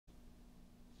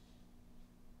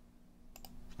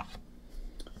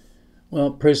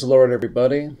Well, praise the Lord,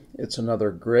 everybody. It's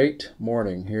another great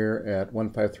morning here at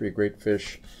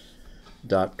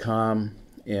 153greatfish.com.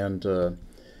 And we're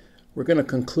going to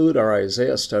conclude our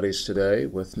Isaiah studies today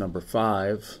with number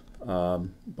 5.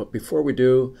 But before we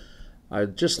do,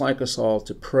 I'd just like us all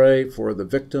to pray for the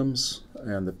victims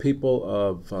and the people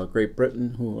of Great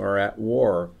Britain who are at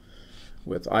war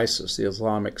with ISIS, the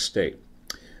Islamic State.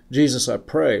 Jesus, I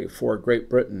pray for Great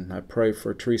Britain. I pray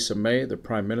for Theresa May, the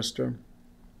Prime Minister.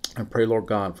 I pray, Lord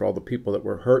God, for all the people that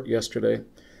were hurt yesterday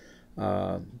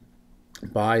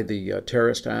by the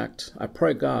terrorist act. I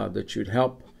pray, God, that you'd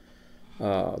help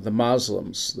the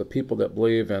Muslims, the people that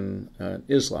believe in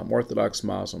Islam, Orthodox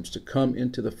Muslims, to come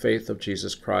into the faith of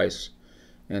Jesus Christ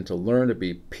and to learn to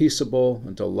be peaceable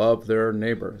and to love their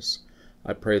neighbors.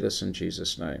 I pray this in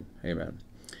Jesus' name. Amen.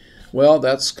 Well,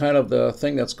 that's kind of the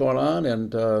thing that's going on,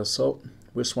 and so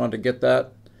we just wanted to get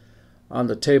that on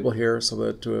the table here so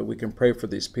that we can pray for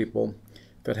these people.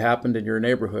 If it happened in your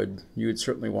neighborhood, you'd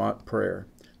certainly want prayer.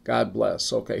 God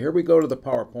bless. Okay, here we go to the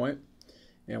PowerPoint,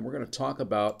 and we're going to talk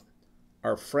about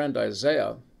our friend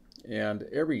Isaiah and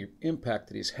every impact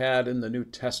that he's had in the New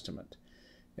Testament.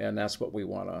 And that's what we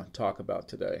want to talk about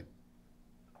today.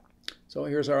 So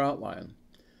here's our outline.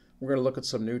 We're going to look at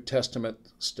some New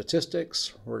Testament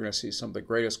statistics. We're going to see some of the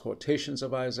greatest quotations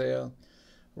of Isaiah.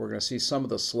 We're going to see some of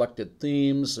the selected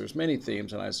themes. There's many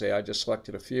themes in Isaiah. I just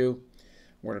selected a few.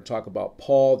 We're going to talk about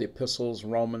Paul, the epistles,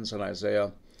 Romans, and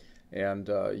Isaiah. And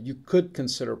you could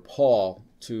consider Paul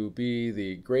to be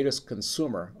the greatest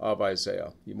consumer of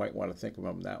Isaiah. You might want to think of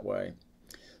him that way.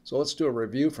 So let's do a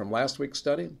review from last week's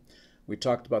study. We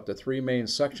talked about the three main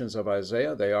sections of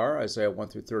Isaiah. They are Isaiah 1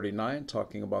 through 39,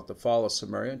 talking about the fall of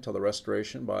Samaria until the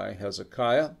restoration by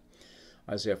Hezekiah.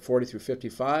 Isaiah 40 through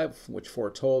 55, which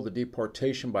foretold the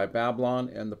deportation by Babylon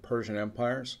and the Persian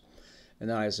empires. And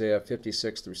then Isaiah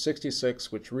 56 through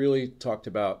 66, which really talked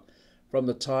about from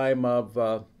the time of,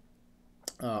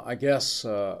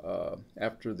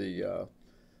 after the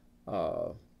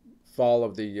fall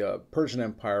of the Persian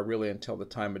Empire, really until the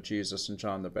time of Jesus and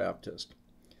John the Baptist.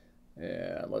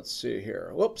 And let's see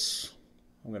here. Whoops.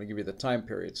 I'm going to give you the time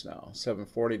periods now.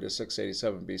 740 to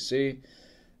 687 BC.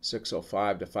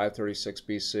 605 to 536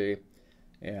 BC,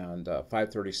 and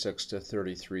 536 to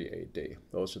 33 AD.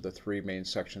 Those are the three main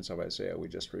sections of Isaiah. We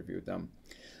just reviewed them.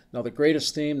 Now, the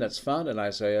greatest theme that's found in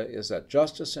Isaiah is that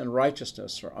justice and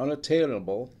righteousness are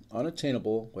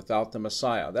unattainable without the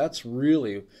Messiah. That's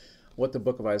really what the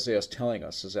book of Isaiah is telling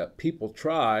us, is that people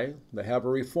try, they have a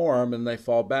reform, and they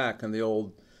fall back in the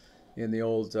old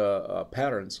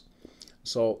patterns.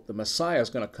 So the Messiah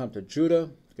is going to come to Judah,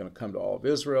 going to come to all of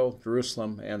Israel,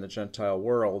 Jerusalem, and the Gentile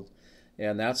world,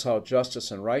 and that's how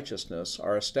justice and righteousness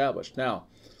are established. Now,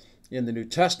 in the New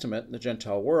Testament, in the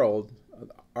Gentile world,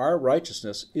 our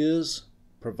righteousness is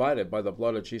provided by the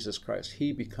blood of Jesus Christ.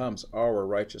 He becomes our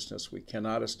righteousness. We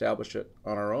cannot establish it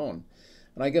on our own.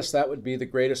 And I guess that would be the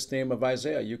greatest theme of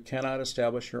Isaiah. You cannot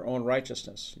establish your own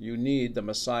righteousness. You need the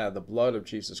Messiah, the blood of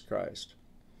Jesus Christ.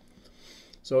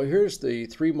 So here's the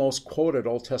three most quoted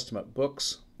Old Testament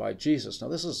books by Jesus. Now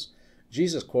this is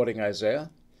Jesus quoting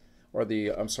Isaiah, or the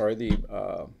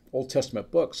Old Testament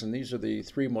books, and these are the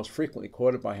three most frequently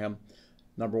quoted by him.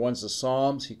 Number one is the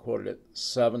Psalms. He quoted it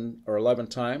 7 or 11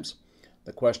 times.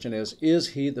 The question is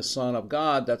he the Son of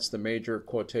God? That's the major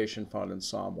quotation found in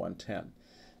Psalm 110.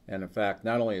 And in fact,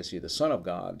 not only is he the Son of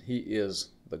God, he is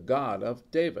the God of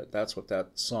David. That's what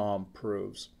that psalm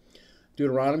proves.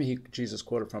 Deuteronomy, Jesus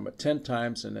quoted from it 10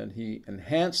 times, and then he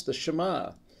enhanced the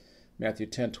Shema. Matthew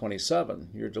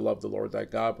 10:27, you're to love the Lord thy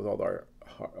God with all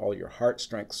your heart,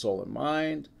 strength, soul, and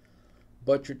mind,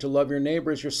 but you're to love your neighbor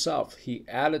as yourself. He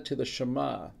added to the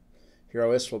Shema, hear,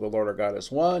 O Israel, the Lord our God is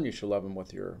one. You shall love him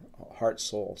with your heart,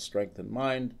 soul, strength, and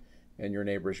mind, and your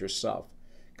neighbor as yourself.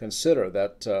 Consider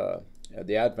that at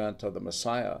the advent of the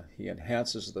Messiah, he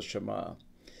enhances the Shema.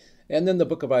 And then the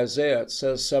book of Isaiah, it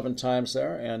says 7 times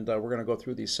there, and we're going to go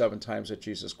through these 7 times that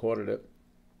Jesus quoted it.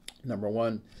 Number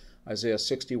 1, Isaiah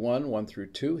 61, 1 through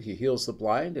 2, he heals the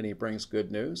blind and he brings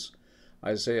good news.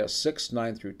 Isaiah 6,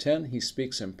 9 through 10, he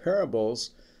speaks in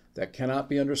parables that cannot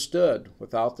be understood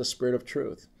without the Spirit of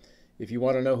truth. If you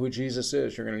want to know who Jesus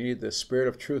is, you're going to need the Spirit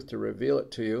of truth to reveal it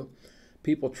to you.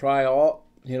 People try all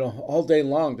day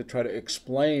long to try to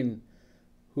explain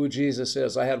who Jesus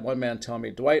is. I had one man tell me,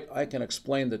 Dwight, I can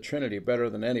explain the Trinity better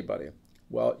than anybody.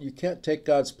 Well, you can't take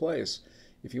God's place.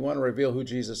 If you want to reveal who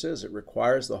Jesus is, it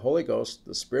requires the Holy Ghost,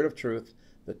 the Spirit of truth,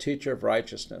 the teacher of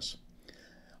righteousness.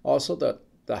 Also, the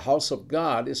house of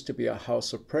God is to be a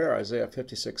house of prayer, Isaiah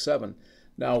 56, 7.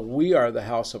 Now, we are the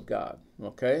house of God,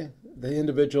 okay? The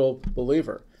individual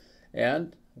believer.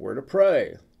 And we're to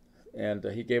pray. and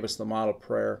he gave us the model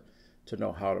prayer to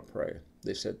know how to pray.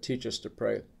 They said, teach us to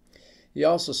pray. He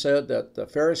also said that the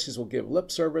Pharisees will give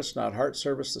lip service, not heart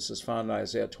service. This is found in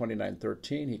Isaiah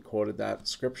 29:13. He quoted that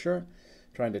scripture,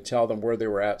 trying to tell them where they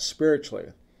were at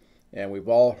spiritually. And we've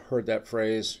all heard that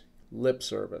phrase, lip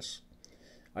service.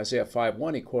 Isaiah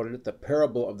 5:1, he quoted it, the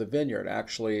parable of the vineyard.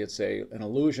 Actually, it's an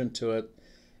allusion to it,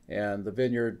 and the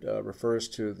vineyard refers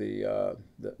to the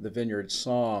vineyard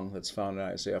song that's found in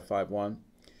Isaiah 5:1.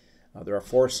 There are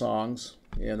 4 songs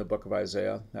in the book of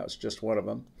Isaiah. That was just one of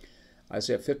them.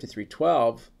 Isaiah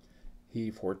 53:12, he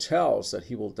foretells that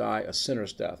he will die a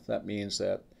sinner's death. That means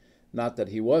that not that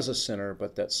he was a sinner,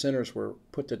 but that sinners were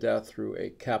put to death through a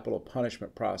capital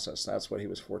punishment process. That's what he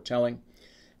was foretelling.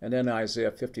 And then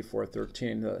Isaiah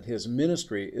 54:13, that his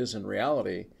ministry is in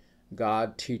reality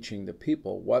God teaching the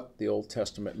people what the Old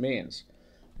Testament means.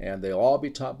 And they'll all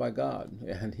be taught by God.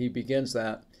 And he begins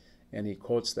that, and he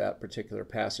quotes that particular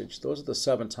passage. Those are the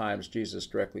 7 times Jesus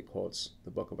directly quotes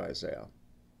the book of Isaiah.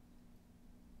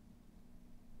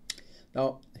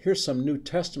 Now, here's some New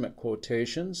Testament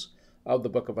quotations of the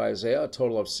book of Isaiah, a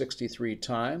total of 63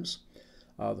 times.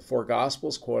 The 4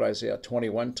 Gospels quote Isaiah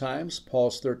 21 times.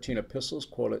 Paul's 13 epistles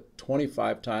quote it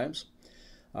 25 times.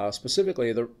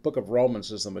 Specifically, the book of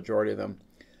Romans is the majority of them.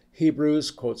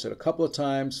 Hebrews quotes it a couple of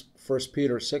times, 1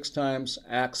 Peter 6 times,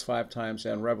 Acts 5 times,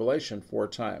 and Revelation 4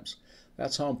 times.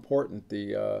 That's how important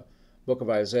the book of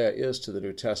Isaiah is to the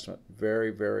New Testament.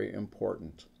 Very, very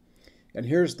important. And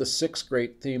here's the 6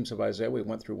 great themes of Isaiah. We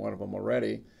went through one of them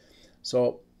already.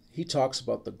 So he talks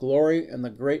about the glory and the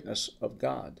greatness of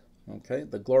God. Okay,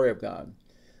 the glory of God,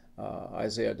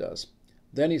 Isaiah does.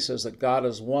 Then he says that God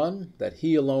is one, that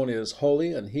he alone is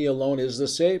holy, and he alone is the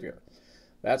Savior.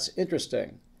 That's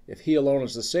interesting. If he alone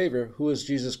is the Savior, who is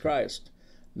Jesus Christ?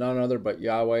 None other but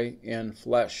Yahweh in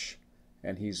flesh,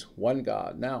 and he's one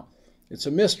God. Now, it's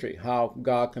a mystery how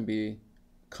God can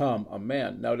become a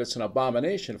man. Now, it's an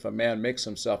abomination if a man makes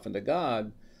himself into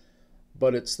God,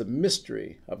 but it's the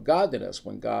mystery of godliness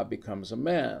when God becomes a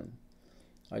man.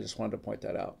 I just wanted to point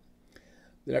that out.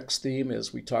 The next theme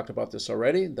is, we talked about this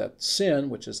already, that sin,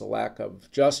 which is the lack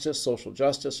of justice, social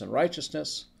justice, and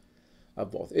righteousness of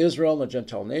both Israel and the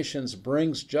Gentile nations,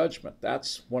 brings judgment.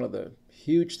 That's one of the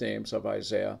huge themes of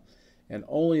Isaiah, and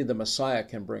only the Messiah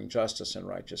can bring justice and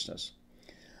righteousness.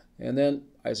 And then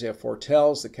Isaiah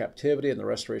foretells the captivity and the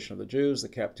restoration of the Jews, the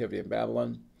captivity in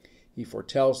Babylon. He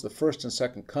foretells the first and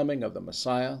second coming of the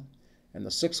Messiah. And the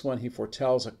 6th one, he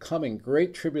foretells a coming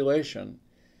great tribulation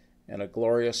and a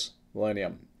glorious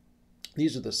millennium.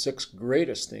 These are the 6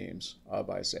 greatest themes of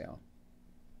Isaiah.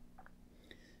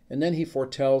 And then he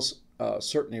foretells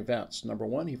certain events. Number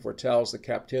 1, he foretells the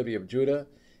captivity of Judah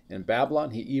in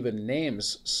Babylon. He even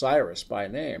names Cyrus by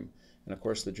name. And of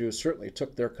course, the Jews certainly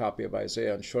took their copy of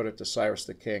Isaiah and showed it to Cyrus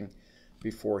the king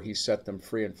before he set them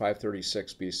free in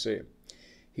 536 BC.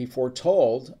 He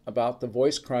foretold about the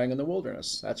voice crying in the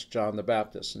wilderness. That's John the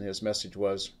Baptist, and his message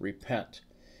was, repent.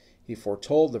 He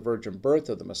foretold the virgin birth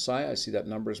of the Messiah. I see that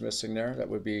number is missing there. That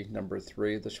would be number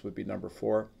 3. This would be number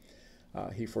 4.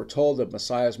 He foretold the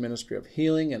Messiah's ministry of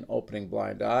healing and opening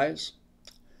blind eyes.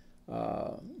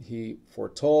 He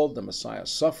foretold the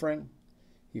Messiah's suffering.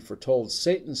 He foretold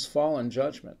Satan's fall and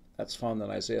judgment. That's found in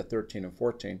Isaiah 13 and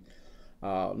 14.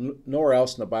 Nowhere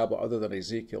else in the Bible other than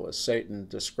Ezekiel is Satan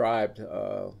described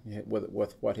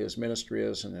with what his ministry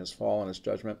is and his fall and his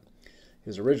judgment,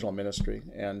 his original ministry.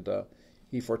 And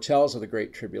he foretells of the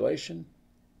Great Tribulation,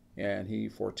 and he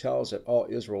foretells that all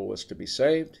Israel was to be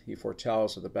saved. He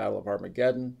foretells of the Battle of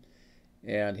Armageddon,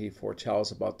 and he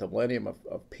foretells about the millennium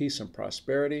of peace and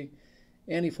prosperity,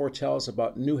 and he foretells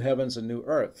about new heavens and new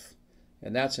earth.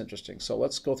 And that's interesting. So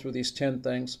let's go through these 10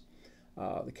 things.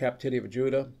 The captivity of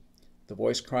Judah, the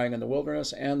voice crying in the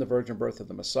wilderness, and the virgin birth of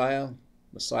the Messiah,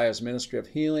 Messiah's ministry of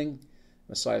healing,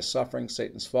 Messiah's suffering,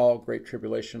 Satan's fall, great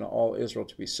tribulation, all Israel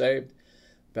to be saved,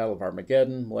 Battle of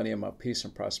Armageddon, millennium of peace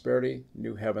and prosperity,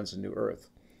 new heavens and new earth.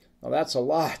 Now that's a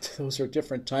lot. Those are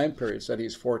different time periods that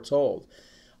he's foretold.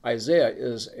 Isaiah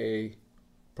is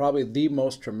probably the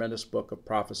most tremendous book of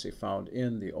prophecy found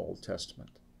in the Old Testament.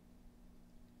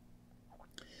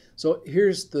 So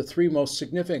here's the 3 most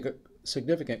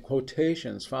significant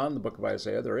quotations found in the book of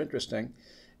Isaiah. They're interesting,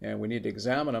 and we need to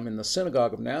examine them. In the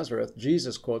synagogue of Nazareth,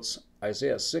 Jesus quotes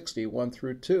Isaiah 60, 1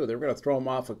 through 2. They were going to throw him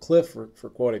off a cliff for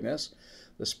quoting this.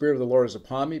 The Spirit of the Lord is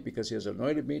upon me because he has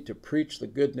anointed me to preach the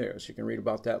good news. You can read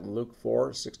about that in Luke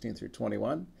 4, 16 through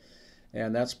 21.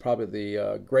 And that's probably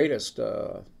the greatest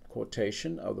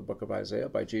quotation of the book of Isaiah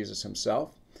by Jesus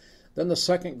himself. Then the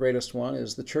second greatest one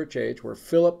is the church age, where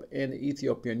Philip and the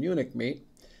Ethiopian eunuch meet.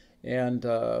 And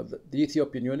the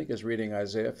Ethiopian eunuch is reading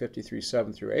Isaiah 53,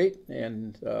 7 through 8.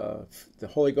 And the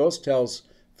Holy Ghost tells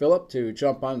Philip to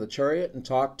jump on the chariot and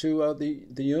talk to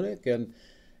the eunuch.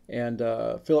 And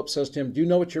Philip says to him, "Do you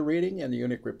know what you're reading?" And the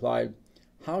eunuch replied,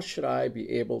 "How should I be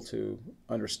able to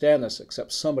understand this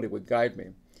except somebody would guide me?"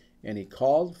 And he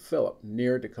called Philip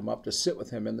near to come up to sit with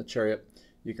him in the chariot.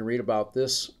 You can read about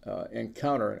this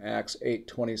encounter in Acts 8,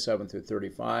 27 through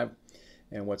 35.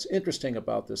 And what's interesting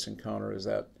about this encounter is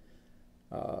that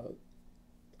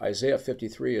Isaiah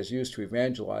 53 is used to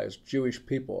evangelize Jewish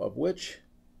people, of which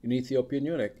an Ethiopian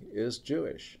eunuch is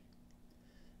Jewish.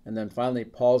 And then finally,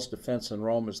 Paul's defense in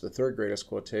Rome is the third greatest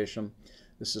quotation.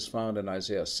 This is found in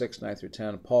Isaiah 6, 9 through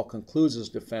 10. Paul concludes his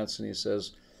defense and he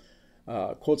says,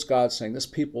 quotes God saying, "This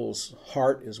people's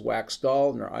heart is waxed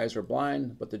dull and their eyes are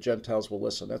blind, but the Gentiles will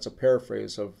listen." That's a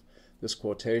paraphrase of this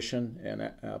quotation,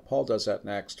 and Paul does that in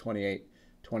Acts 28,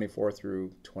 24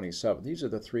 through 27. These are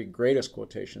the three greatest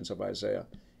quotations of Isaiah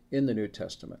in the New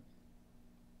Testament.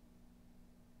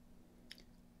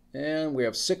 And we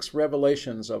have 6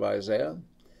 revelations of Isaiah,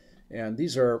 and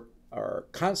these are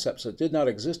concepts that did not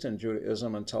exist in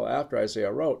Judaism until after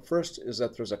Isaiah wrote. First is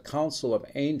that there's a council of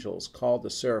angels called the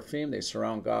seraphim. They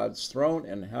surround God's throne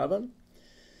in heaven.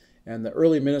 And the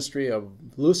early ministry of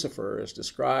Lucifer is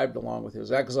described along with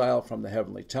his exile from the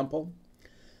heavenly temple.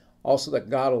 Also that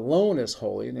God alone is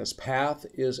holy and his path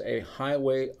is a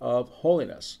highway of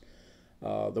holiness.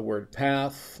 The word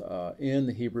path in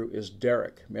the Hebrew is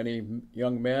derek. Many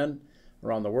young men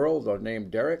around the world are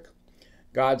named Derek.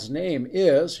 God's name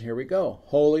is, here we go,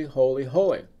 holy, holy,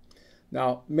 holy.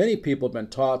 Now, many people have been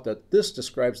taught that this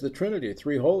describes the Trinity,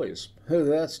 3 holies.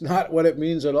 That's not what it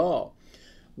means at all.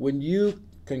 When you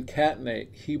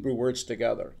concatenate Hebrew words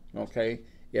together, okay,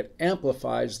 it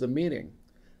amplifies the meaning.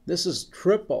 This is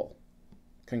triple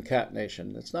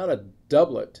concatenation. It's not a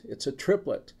doublet, it's a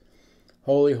triplet.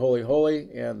 Holy, holy, holy,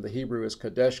 and the Hebrew is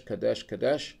Kadesh, Kadesh,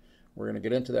 Kadesh. We're going to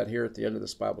get into that here at the end of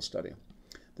this Bible study.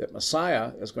 That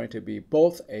Messiah is going to be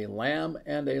both a lamb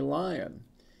and a lion.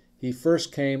 He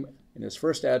first came in his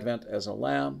first advent as a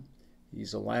lamb.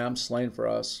 He's a lamb slain for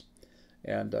us.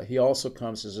 And he also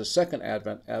comes as his second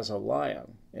advent as a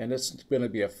lion. And it's going to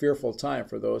be a fearful time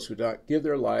for those who don't give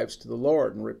their lives to the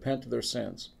Lord and repent of their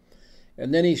sins.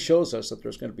 And then he shows us that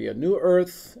there's going to be a new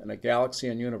earth and a galaxy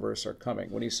and universe are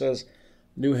coming. When he says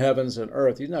new heavens and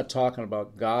earth, he's not talking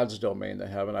about God's domain, the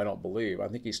heaven, I don't believe. I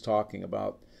think he's talking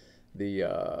about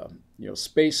the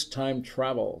space-time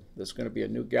travel. There's going to be a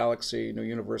new galaxy, new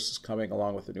universe is coming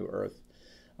along with the new earth.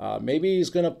 Maybe he's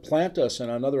going to plant us in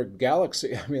another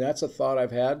galaxy. I mean, that's a thought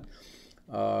I've had,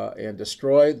 and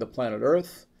destroy the planet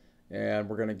Earth, and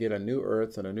we're going to get a new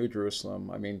earth and a new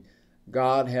Jerusalem. I mean,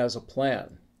 God has a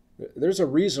plan. There's a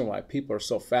reason why people are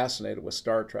so fascinated with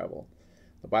star travel.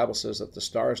 The Bible says that the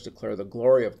stars declare the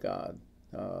glory of God.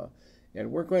 And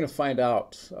we're going to find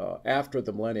out after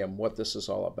the millennium what this is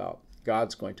all about.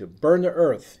 God's going to burn the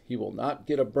earth. He will not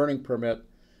get a burning permit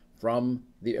from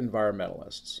the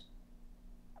environmentalists.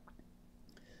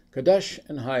 Qadosh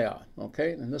Hayah,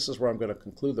 okay? And this is where I'm going to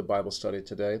conclude the Bible study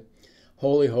today.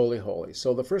 Holy, holy, holy.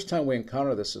 So the first time we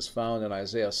encounter this is found in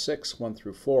Isaiah 6, 1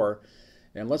 through 4.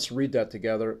 And let's read that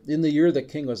together. "In the year that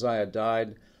King Uzziah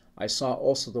died, I saw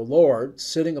also the Lord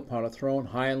sitting upon a throne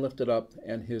high and lifted up,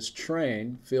 and his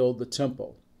train filled the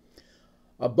temple.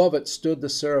 Above it stood the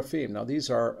seraphim." Now these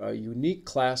are a unique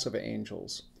class of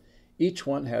angels. Each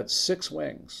one had 6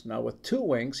 wings. Now with 2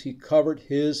 wings he covered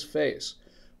his face.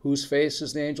 Whose face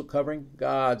is the angel covering?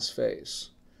 God's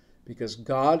face. Because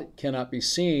God cannot be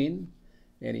seen,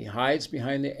 and he hides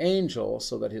behind the angel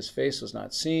so that his face is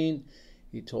not seen.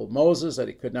 He told Moses that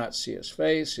he could not see his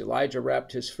face. Elijah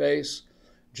wrapped his face.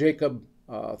 Jacob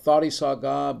thought he saw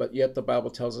God, but yet the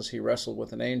Bible tells us he wrestled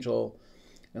with an angel.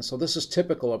 And so this is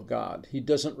typical of God. He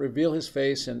doesn't reveal his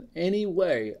face in any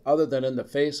way other than in the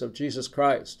face of Jesus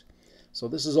Christ. So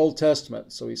this is Old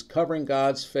Testament. So he's covering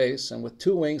God's face, and with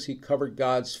 2 wings he covered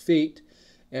God's feet,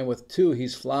 and with 2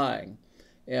 he's flying.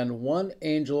 And one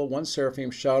angel, one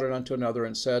seraphim, shouted unto another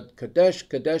and said, "Kadesh,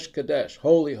 Kadesh, Kadesh,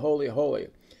 holy, holy, holy,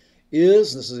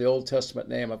 this is the Old Testament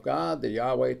name of God, the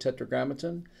Yahweh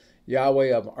Tetragrammaton,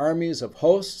 Yahweh of armies, of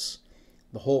hosts.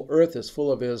 The whole earth is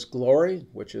full of his glory,"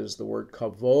 which is the word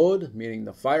kavod, meaning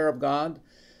the fire of God.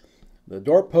 "The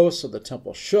doorposts of the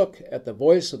temple shook at the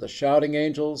voice of the shouting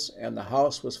angels, and the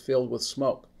house was filled with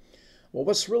smoke." Well,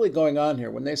 what's really going on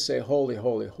here when they say holy,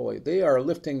 holy, holy? They are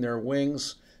lifting their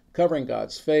wings, covering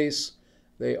God's face.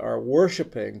 They are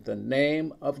worshiping the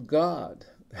name of God.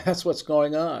 That's what's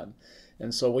going on.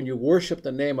 And so when you worship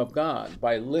the name of God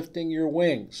by lifting your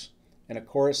wings, and of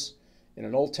course, in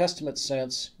an Old Testament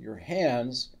sense, your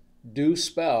hands do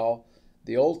spell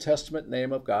the Old Testament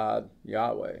name of God,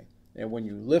 Yahweh. And when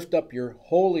you lift up your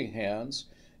holy hands,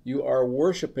 you are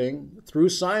worshiping, through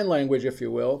sign language, if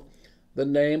you will, the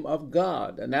name of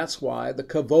God. And that's why the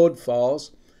kavod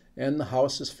falls and the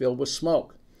house is filled with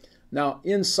smoke. Now,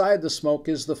 inside the smoke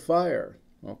is the fire,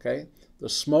 okay? The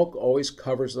smoke always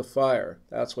covers the fire.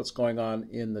 That's what's going on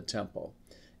in the temple.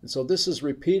 And so this is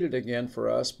repeated again for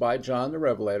us by John the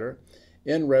Revelator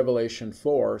in Revelation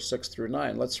 4, 6 through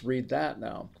 9. Let's read that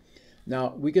now.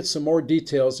 Now, we get some more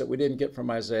details that we didn't get from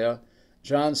Isaiah.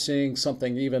 John seeing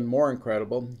something even more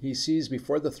incredible. He sees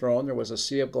before the throne there was a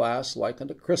sea of glass like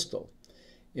unto crystal.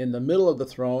 In the middle of the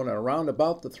throne and around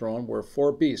about the throne were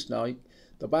four beasts. Now,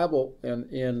 the Bible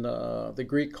in the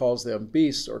Greek calls them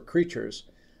beasts or creatures,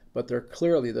 but they're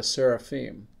clearly the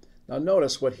seraphim. Now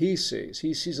notice what he sees.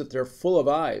 He sees that they're full of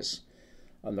eyes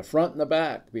on the front and the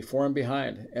back, before and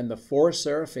behind. And the four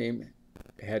seraphim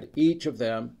had each of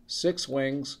them 6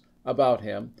 wings about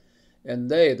him. And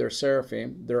they're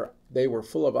seraphim, they were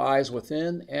full of eyes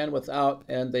within and without,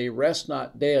 and they rest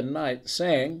not day and night,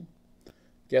 saying,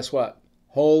 guess what?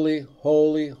 Holy,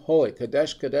 holy, holy,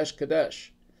 Kadesh, Kadesh,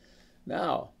 Kadesh.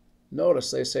 Now, notice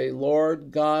they say,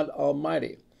 Lord God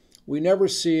Almighty. We never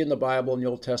see in the Bible, in the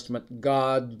Old Testament,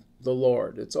 God the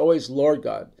Lord. It's always Lord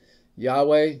God.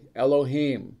 Yahweh,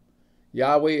 Elohim.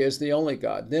 Yahweh is the only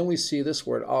God. Then we see this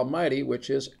word Almighty, which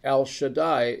is El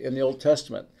Shaddai in the Old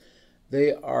Testament.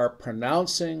 They are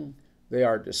pronouncing, they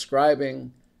are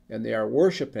describing, and they are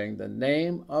worshiping the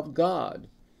name of God,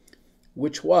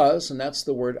 which was, and that's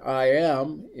the word I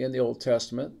am in the Old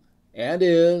Testament, and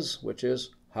is, which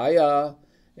is Hayah,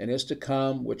 and is to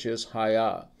come, which is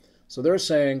Hayah. So they're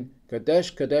saying,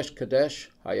 Kadesh, Kadesh, Kadesh,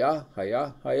 Hayah,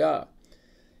 Hayah, Hayah.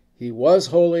 He was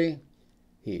holy,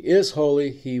 he is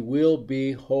holy, he will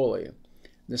be holy.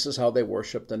 This is how they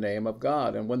worship the name of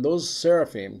God. And when those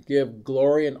seraphim give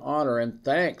glory and honor and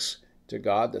thanks to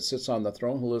God that sits on the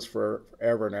throne, who lives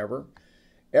forever and ever,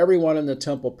 everyone in the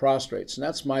temple prostrates. And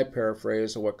that's my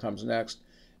paraphrase of what comes next.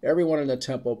 Everyone in the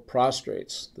temple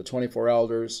prostrates. The 24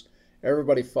 elders,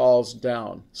 everybody falls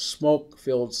down. Smoke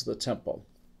fills the temple.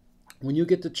 When you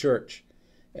get to church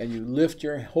and you lift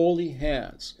your holy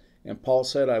hands, and Paul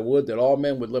said, I would that all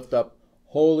men would lift up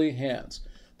holy hands.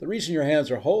 The reason your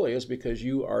hands are holy is because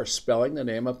you are spelling the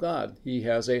name of God. He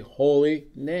has a holy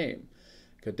name.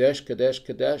 Kadesh, Kadesh,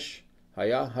 Kadesh,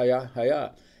 Hayah, Hayah,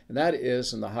 Hayah. And that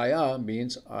is, and the Hayah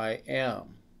means I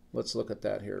am. Let's look at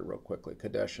that here real quickly.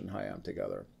 Kadesh and Hayam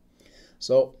together.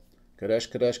 So, Kadesh,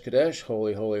 Kadesh, Kadesh,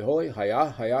 holy, holy, holy,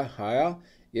 Hayah, Hayah, Hayah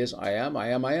is I am, I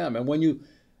am, I am. And when you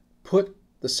put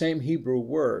the same Hebrew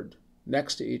word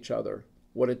next to each other,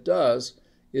 what it does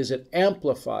is it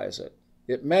amplifies it.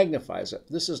 It magnifies it.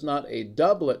 This is not a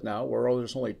doublet now where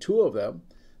there's only 2 of them.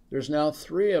 There's now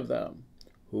 3 of them.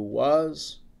 Who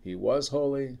was, he was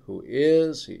holy. Who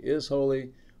is, he is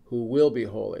holy. Who will be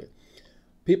holy.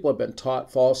 People have been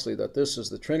taught falsely that this is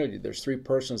the Trinity. There's 3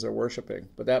 persons they're worshiping,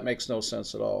 but that makes no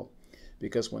sense at all.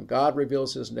 Because when God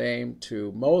reveals his name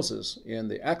to Moses in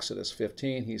the Exodus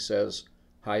 15, he says,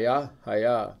 Hayah,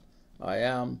 Hayah, I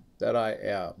am that I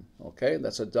am. Okay,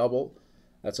 that's a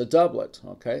doublet,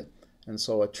 okay? And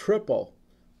so a triple,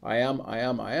 I am, I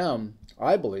am, I am,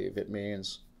 I believe it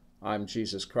means I'm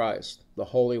Jesus Christ, the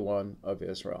Holy One of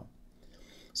Israel.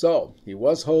 So, he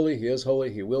was holy, he is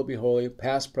holy, he will be holy,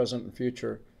 past, present, and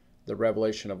future, the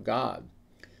revelation of God.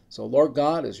 So Lord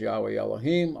God is Yahweh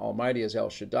Elohim, Almighty is El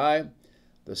Shaddai.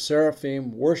 The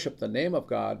seraphim worship the name of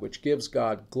God, which gives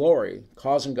God glory,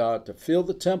 causing God to fill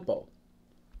the temple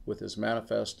with his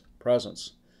manifest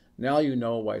presence. Now you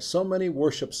know why so many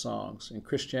worship songs in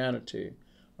Christianity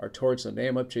are towards the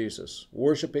name of Jesus.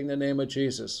 Worshiping the name of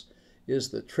Jesus is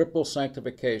the triple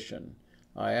sanctification.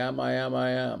 I am, I am, I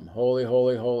am. Holy,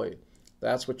 holy, holy.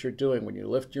 That's what you're doing when you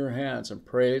lift your hands and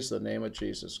praise the name of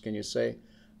Jesus. Can you say,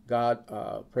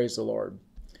 God, praise the Lord?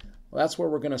 Well, that's where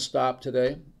we're going to stop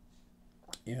today.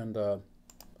 And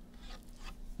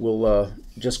we'll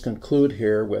just conclude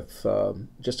here with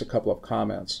just a couple of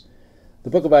comments. The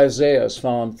book of Isaiah is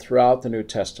found throughout the New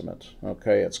Testament.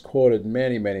 Okay, it's quoted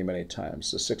many, many, many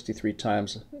times, the 63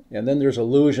 times. And then there's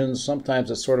allusions. Sometimes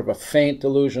it's sort of a faint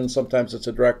allusion. Sometimes it's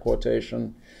a direct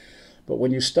quotation. But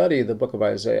when you study the book of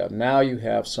Isaiah, now you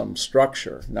have some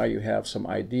structure. Now you have some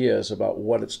ideas about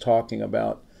what it's talking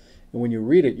about. And when you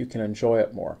read it, you can enjoy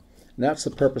it more. And that's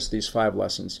the purpose of these 5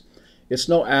 lessons. It's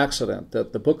no accident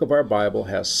that the book of our Bible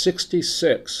has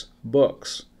 66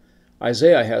 books.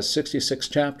 Isaiah has 66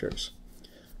 chapters.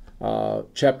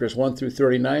 Chapters 1 through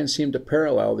 39 seem to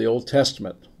parallel the Old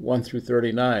Testament, 1 through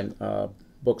 39,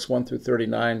 books 1 through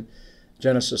 39,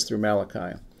 Genesis through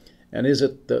Malachi. And is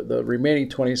it the remaining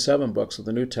 27 books of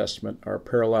the New Testament are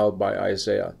paralleled by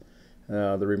Isaiah,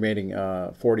 the remaining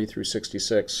 40 through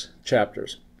 66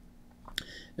 chapters.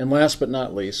 And last but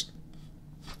not least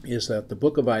is that the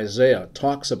book of Isaiah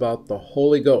talks about the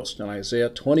Holy Ghost in Isaiah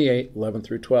 28, 11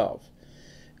 through 12.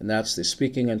 And that's the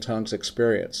speaking in tongues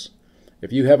experience.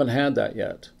 If you haven't had that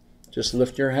yet, just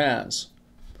lift your hands,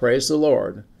 praise the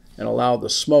Lord, and allow the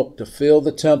smoke to fill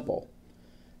the temple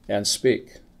and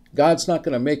speak. God's not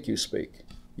going to make you speak.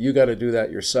 You got to do that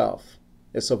yourself.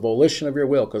 It's a volition of your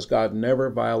will, because God never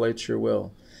violates your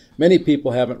will. Many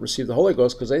people haven't received the Holy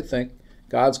Ghost because they think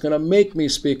God's going to make me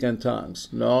speak in tongues.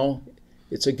 No,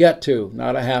 it's a get to,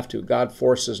 not a have to. God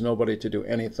forces nobody to do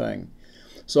anything.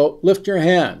 So lift your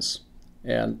hands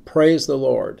and praise the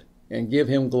Lord and give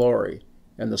him glory,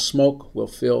 and the smoke will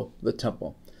fill the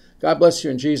temple. God bless you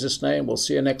in Jesus' name. We'll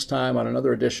see you next time on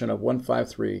another edition of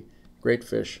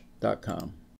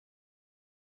 153greatfish.com.